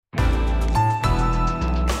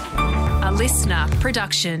listener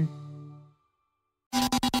production.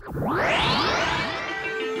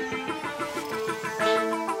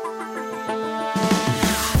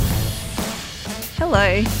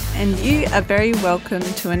 Hello, and you are very welcome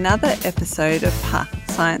to another episode of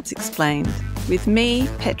Science Explained with me,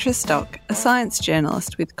 Petra Stock, a science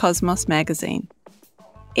journalist with Cosmos magazine.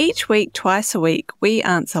 Each week, twice a week, we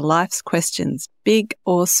answer life's questions, big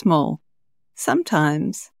or small.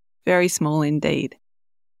 Sometimes very small indeed.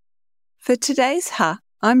 For today's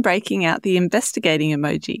I'm breaking out the investigating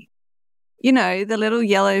emoji. You know, the little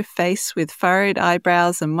yellow face with furrowed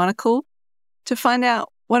eyebrows and monocle, to find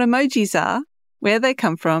out what emojis are, where they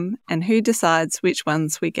come from, and who decides which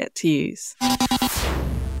ones we get to use.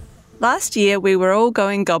 Last year, we were all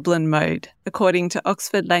going goblin mode, according to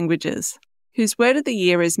Oxford Languages, whose word of the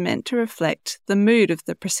year is meant to reflect the mood of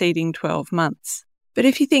the preceding 12 months. But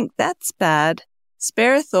if you think that's bad,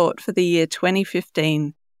 spare a thought for the year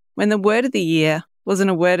 2015, when the word of the year wasn't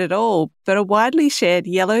a word at all, but a widely shared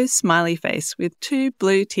yellow smiley face with 2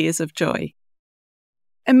 blue tears of joy.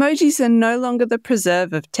 Emojis are no longer the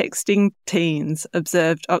preserve of texting teens,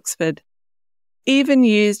 observed Oxford, even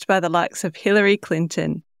used by the likes of Hillary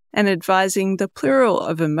Clinton, and advising the plural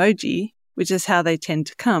of emoji, which is how they tend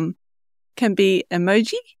to come, can be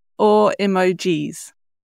emoji or emojis.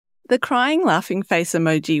 The crying laughing face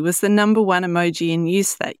emoji was the number 1 emoji in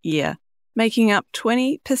use that year, making up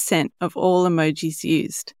 20% of all emojis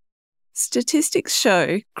used. Statistics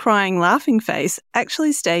show crying laughing face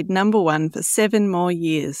actually stayed number 1 for 7 more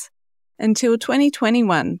years, until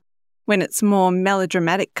 2021, when its more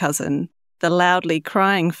melodramatic cousin, the loudly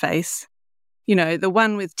crying face, you know, the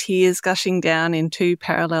one with tears gushing down in 2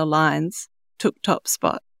 parallel lines, took top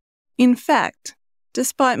spot. In fact,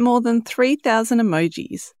 despite more than 3,000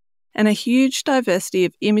 emojis, and a huge diversity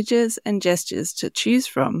of images and gestures to choose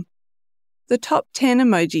from, the top 10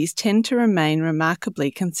 emojis tend to remain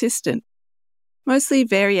remarkably consistent, mostly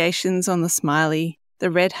variations on the smiley,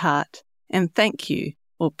 the red heart, and thank you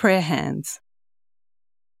or prayer hands.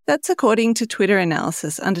 That's according to Twitter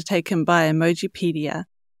analysis undertaken by Emojipedia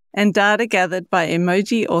and data gathered by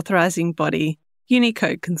emoji authorising body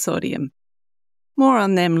Unicode Consortium. More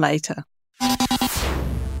on them later.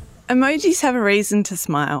 Emojis have a reason to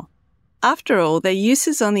smile. After all, their use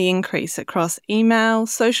is on the increase across email,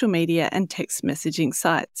 social media, and text messaging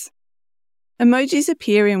sites. Emojis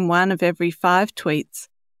appear in 1 of every 5 tweets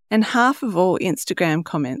and half of all Instagram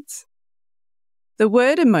comments. The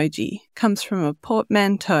word emoji comes from a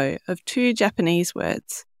portmanteau of 2 Japanese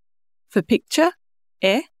words, for picture,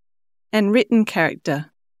 e, and written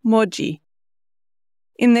character, moji.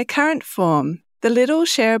 In their current form, the little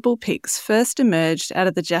shareable pics first emerged out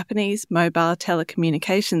of the Japanese mobile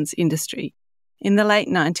telecommunications industry in the late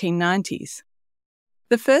 1990s.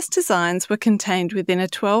 The first designs were contained within a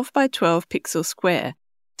 12 by 12 pixel square,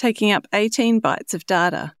 taking up 18 bytes of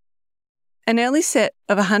data. An early set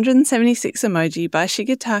of 176 emoji by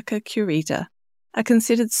Shigetaka Kurita are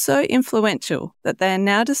considered so influential that they are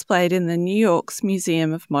now displayed in the New York's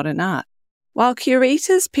Museum of Modern Art. While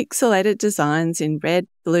Kurita's pixelated designs in red,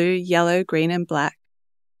 blue, yellow, green and black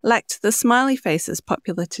lacked the smiley faces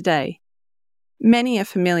popular today, many are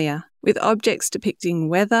familiar with objects depicting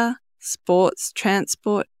weather, sports,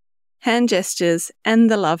 transport, hand gestures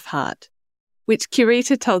and the love heart, which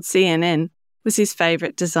Kurita told CNN was his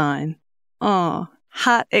favourite design. Oh,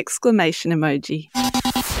 heart exclamation emoji.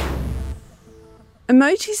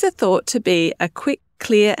 Emojis are thought to be a quick,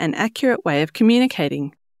 clear and accurate way of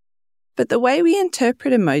communicating. But the way we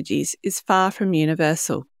interpret emojis is far from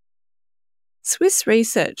universal. Swiss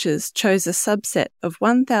researchers chose a subset of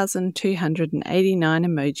 1,289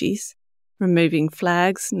 emojis, removing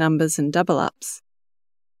flags, numbers and double-ups,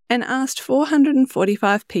 and asked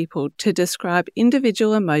 445 people to describe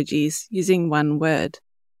individual emojis using 1 word.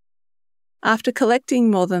 After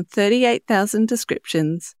collecting more than 38,000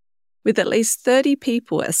 descriptions, with at least 30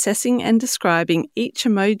 people assessing and describing each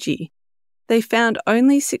emoji, they found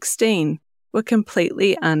only 16 were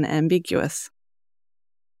completely unambiguous.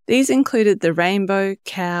 These included the rainbow,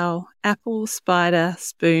 cow, apple, spider,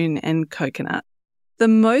 spoon, and coconut. The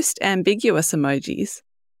most ambiguous emojis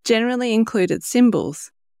generally included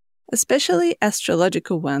symbols, especially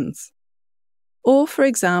astrological ones, or, for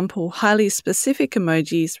example, highly specific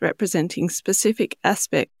emojis representing specific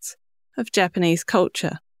aspects of Japanese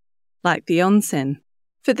culture, like the onsen.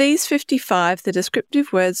 For these 55, the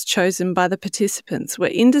descriptive words chosen by the participants were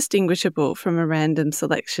indistinguishable from a random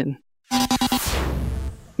selection.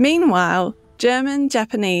 Meanwhile, German,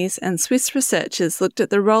 Japanese and Swiss researchers looked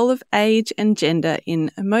at the role of age and gender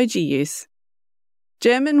in emoji use.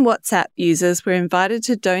 German WhatsApp users were invited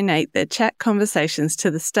to donate their chat conversations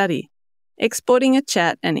to the study, exporting a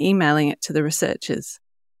chat and emailing it to the researchers.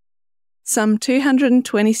 Some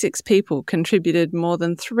 226 people contributed more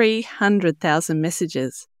than 300,000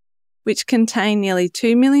 messages, which contain nearly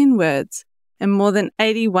 2 million words and more than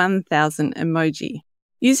 81,000 emoji.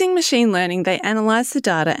 Using machine learning, they analysed the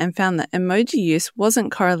data and found that emoji use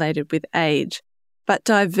wasn't correlated with age, but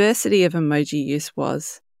diversity of emoji use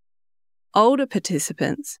was. Older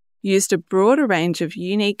participants used a broader range of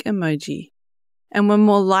unique emoji and were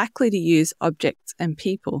more likely to use objects and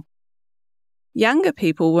people. Younger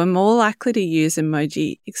people were more likely to use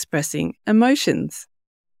emoji expressing emotions.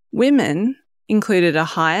 Women included a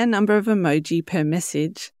higher number of emoji per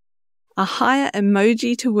message, a higher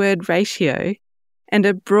emoji-to-word ratio, and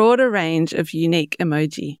a broader range of unique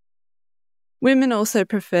emoji. Women also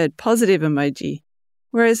preferred positive emoji,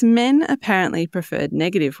 whereas men apparently preferred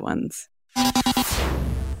negative ones.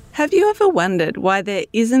 Have you ever wondered why there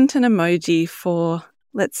isn't an emoji for,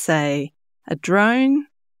 let's say, a drone,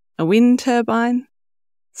 a wind turbine,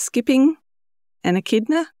 skipping, an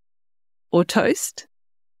echidna, or toast?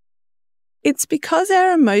 It's because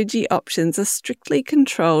our emoji options are strictly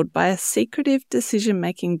controlled by a secretive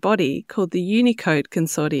decision-making body called the Unicode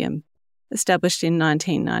Consortium, established in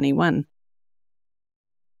 1991.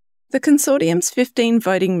 The consortium's 15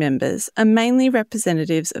 voting members are mainly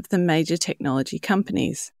representatives of the major technology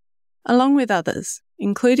companies, along with others,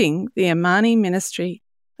 including the Omani Ministry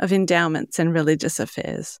of Endowments and Religious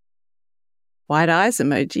Affairs. White eyes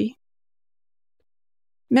emoji.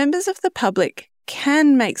 Members of the public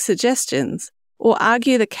can make suggestions or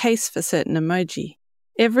argue the case for certain emoji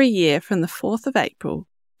every year from the 4th of April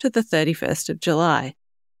to the 31st of July,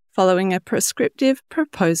 following a prescriptive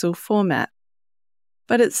proposal format.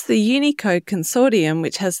 But it's the Unicode Consortium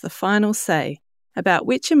which has the final say about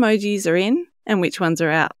which emojis are in and which ones are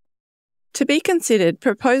out. To be considered,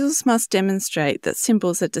 proposals must demonstrate that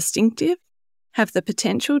symbols are distinctive, have the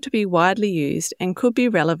potential to be widely used, and could be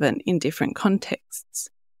relevant in different contexts.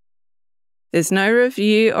 There's no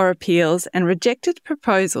review or appeals, and rejected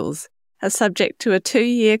proposals are subject to a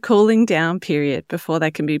 2-year cooling down period before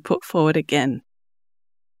they can be put forward again.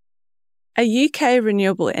 A UK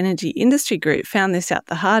renewable energy industry group found this out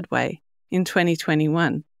the hard way in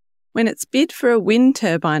 2021, when its bid for a wind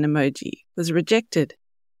turbine emoji was rejected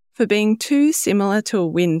for being too similar to a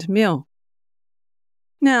windmill.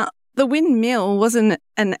 Now, the windmill wasn't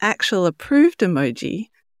an actual approved emoji,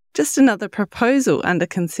 just another proposal under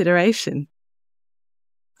consideration.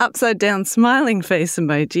 Upside down smiling face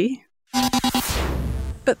emoji.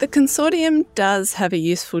 But the consortium does have a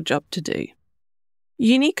useful job to do.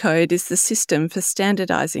 Unicode is the system for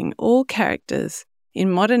standardising all characters in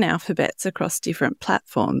modern alphabets across different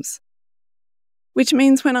platforms, which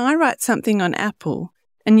means when I write something on Apple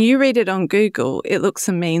and you read it on Google, it looks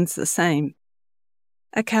and means the same.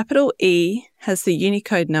 A capital E has the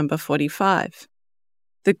Unicode number 45.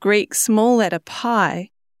 The Greek small letter pi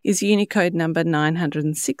is Unicode number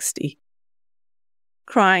 960.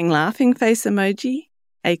 Crying laughing face emoji,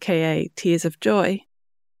 aka tears of joy,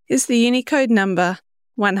 is the Unicode number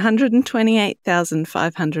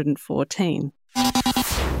 128,514.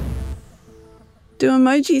 Do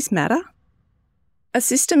emojis matter? A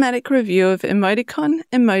systematic review of emoticon,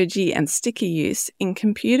 emoji and sticker use in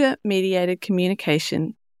computer-mediated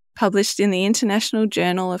communication, published in the International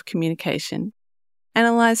Journal of Communication,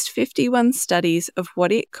 analysed 51 studies of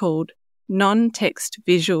what it called non-text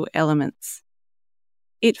visual elements.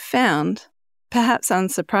 It found, perhaps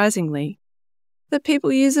unsurprisingly, that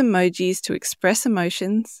people use emojis to express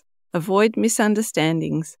emotions, avoid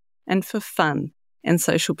misunderstandings, and for fun and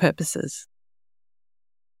social purposes.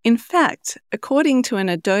 In fact, according to an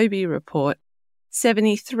Adobe report,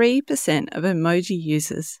 73% of emoji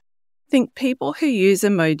users think people who use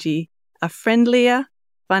emoji are friendlier,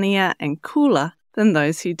 funnier, and cooler than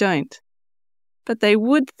those who don't. But they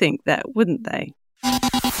would think that, wouldn't they?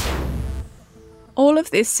 All of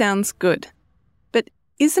this sounds good, but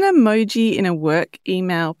is an emoji in a work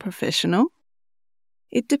email professional?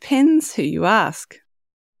 It depends who you ask.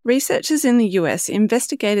 Researchers in the US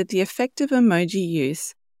investigated the effect of emoji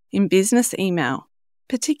use in business email,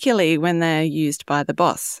 particularly when they are used by the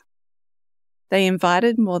boss. They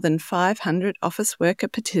invited more than 500 office worker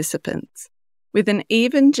participants with an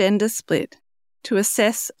even gender split to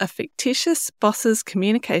assess a fictitious boss's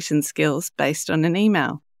communication skills based on an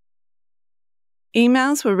email.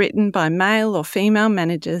 Emails were written by male or female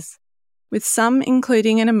managers, with some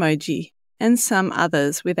including an emoji and some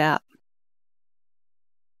others without.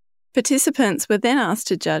 Participants were then asked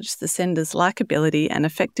to judge the sender's likability and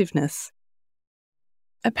effectiveness.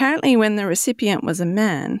 Apparently, when the recipient was a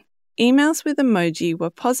man, emails with emoji were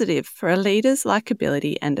positive for a leader's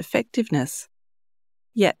likability and effectiveness.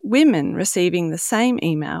 Yet women receiving the same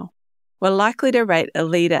email were likely to rate a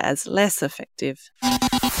leader as less effective.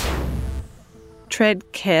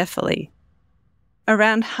 Tread carefully.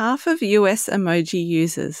 Around half of US emoji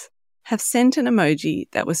users have sent an emoji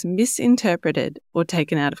that was misinterpreted or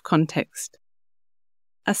taken out of context.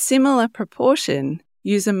 A similar proportion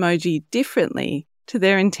use emoji differently to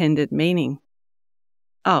their intended meaning.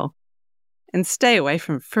 Oh, and stay away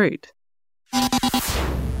from fruit.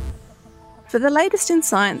 For the latest in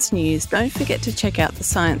science news, don't forget to check out the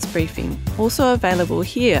Science Briefing, also available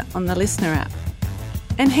here on the Listener app.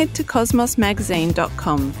 And head to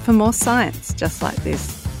cosmosmagazine.com for more science just like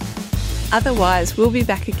this. Otherwise, we'll be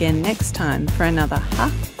back again next time for another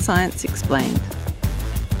Science Explained.